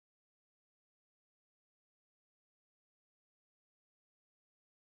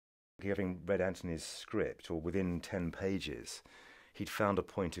Having read Anthony's script, or within 10 pages, he'd found a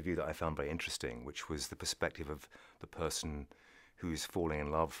point of view that I found very interesting, which was the perspective of the person who's falling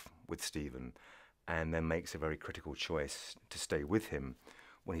in love with Stephen and then makes a very critical choice to stay with him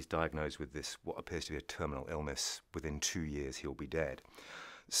when he's diagnosed with this, what appears to be a terminal illness. Within 2 years, he'll be dead.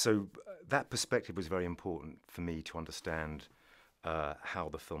 So that perspective was very important for me to understand how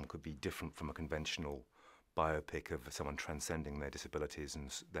the film could be different from a conventional biopic of someone transcending their disabilities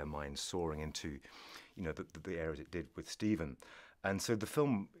and their minds soaring into, the areas it did with Stephen. And so the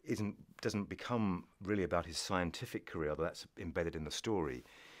film doesn't become really about his scientific career, although that's embedded in the story.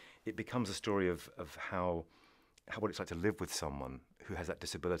 It becomes a story of what it's like to live with someone who has that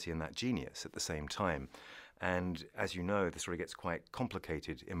disability and that genius at the same time. And as you know, the story gets quite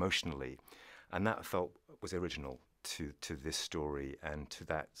complicated emotionally, and that I felt was original to this story and to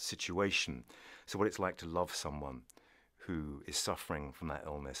that situation. So what it's like to love someone who is suffering from that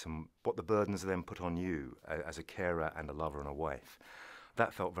illness and what the burdens are then put on you as a carer and a lover and a wife.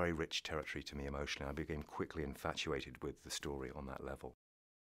 That felt very rich territory to me emotionally. I became quickly infatuated with the story on that level.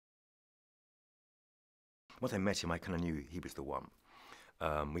 Once I met him, I kind of knew he was the one.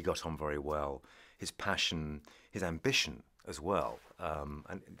 We got on very well. His passion, his ambition as well.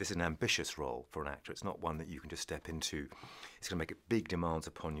 And this is an ambitious role for an actor. It's not one that you can just step into. It's going to make big demands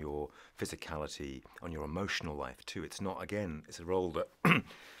upon your physicality, on your emotional life too. It's not, again, it's a role that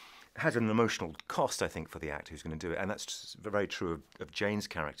has an emotional cost, I think, for the actor who's going to do it. And that's very true of Jane's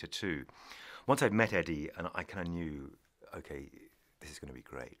character too. Once I'd met Eddie, and I kind of knew, okay, this is going to be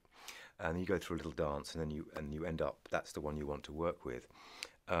great. And you go through a little dance, and then you end up, that's the one you want to work with.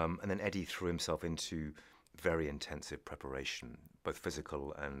 And then Eddie threw himself into very intensive preparation, both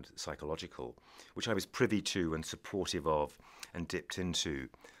physical and psychological, which I was privy to and supportive of, and dipped into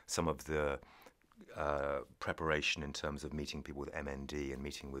some of the preparation in terms of meeting people with MND and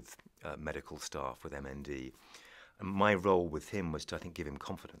meeting with medical staff with MND. And my role with him was to, I think, give him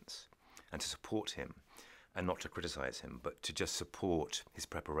confidence and to support him, and not to criticize him, but to just support his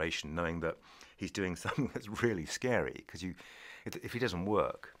preparation, knowing that he's doing something that's really scary. Because if he doesn't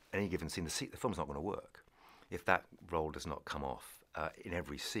work, any given scene, the film's not going to work if that role does not come off in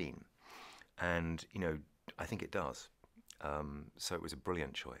every scene. And, I think it does. So it was a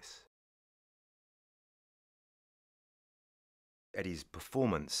brilliant choice. Eddie's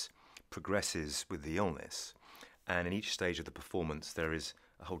performance progresses with the illness, and in each stage of the performance there is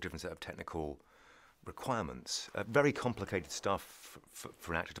a whole different set of technical requirements, very complicated stuff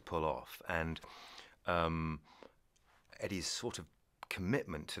for an actor to pull off, and Eddie's sort of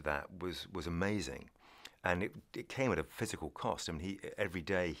commitment to that was amazing, and it came at a physical cost. I mean, every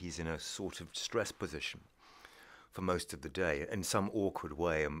day he's in a sort of stress position for most of the day in some awkward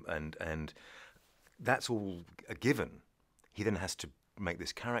way, and that's all a given. He then has to make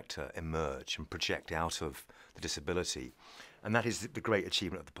this character emerge and project out of the disability, and that is the great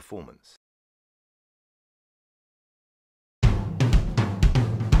achievement of the performance.